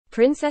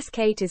Princess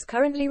Kate is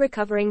currently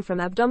recovering from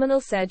abdominal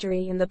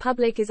surgery and the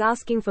public is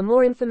asking for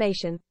more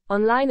information,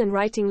 online and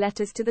writing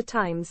letters to the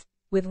Times,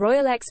 with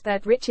royal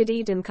expert Richard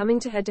Eden coming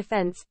to her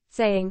defense,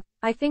 saying,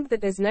 "I think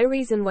that there's no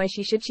reason why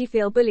she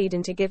feel bullied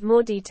and to give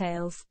more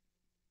details."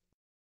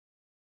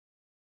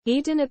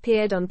 Eden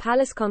appeared on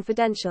Palace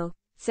Confidential,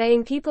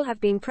 saying people have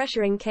been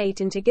pressuring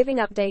Kate into giving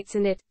updates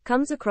and it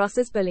comes across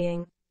as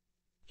bullying.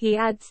 He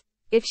adds,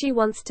 "If she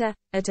wants to,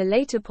 at a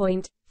later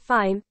point,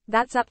 fine,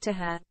 that's up to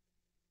her.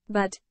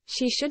 But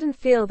she shouldn't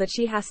feel that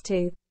she has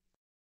to."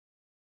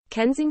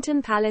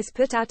 Kensington Palace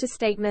put out a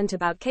statement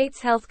about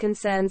Kate's health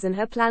concerns and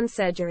her planned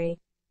surgery.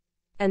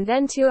 And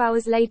then 2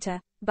 hours later,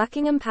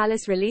 Buckingham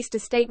Palace released a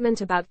statement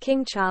about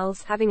King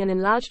Charles having an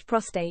enlarged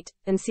prostate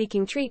and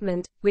seeking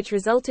treatment, which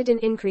resulted in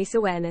increased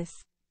awareness.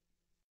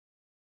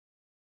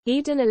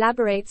 Eden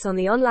elaborates on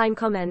the online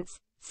comments,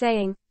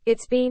 saying,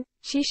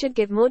 she should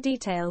give more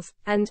details,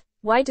 and,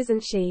 why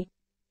doesn't she?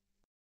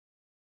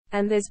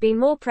 And there's been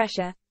more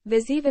pressure.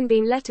 There's even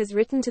been letters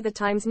written to the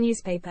Times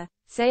newspaper,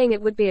 saying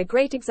it would be a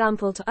great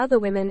example to other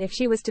women if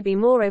she was to be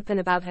more open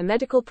about her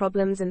medical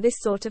problems and this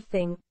sort of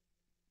thing.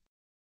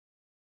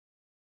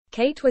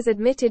 Kate was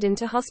admitted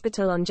into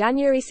hospital on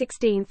January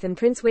 16 and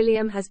Prince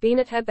William has been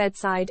at her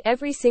bedside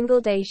every single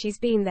day she's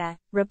been there,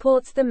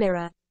 reports the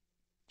Mirror.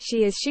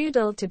 She is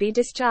scheduled to be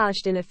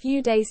discharged in a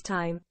few days'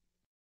 time.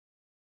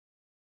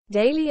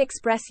 Daily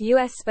Express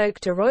US spoke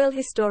to royal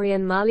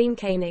historian Marlene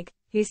Koenig,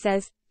 who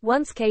says,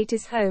 "Once Kate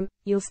is home,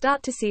 you'll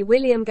start to see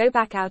William go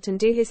back out and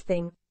do his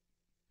thing.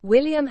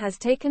 William has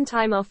taken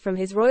time off from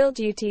his royal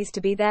duties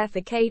to be there for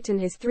Kate and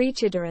his 3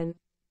 children.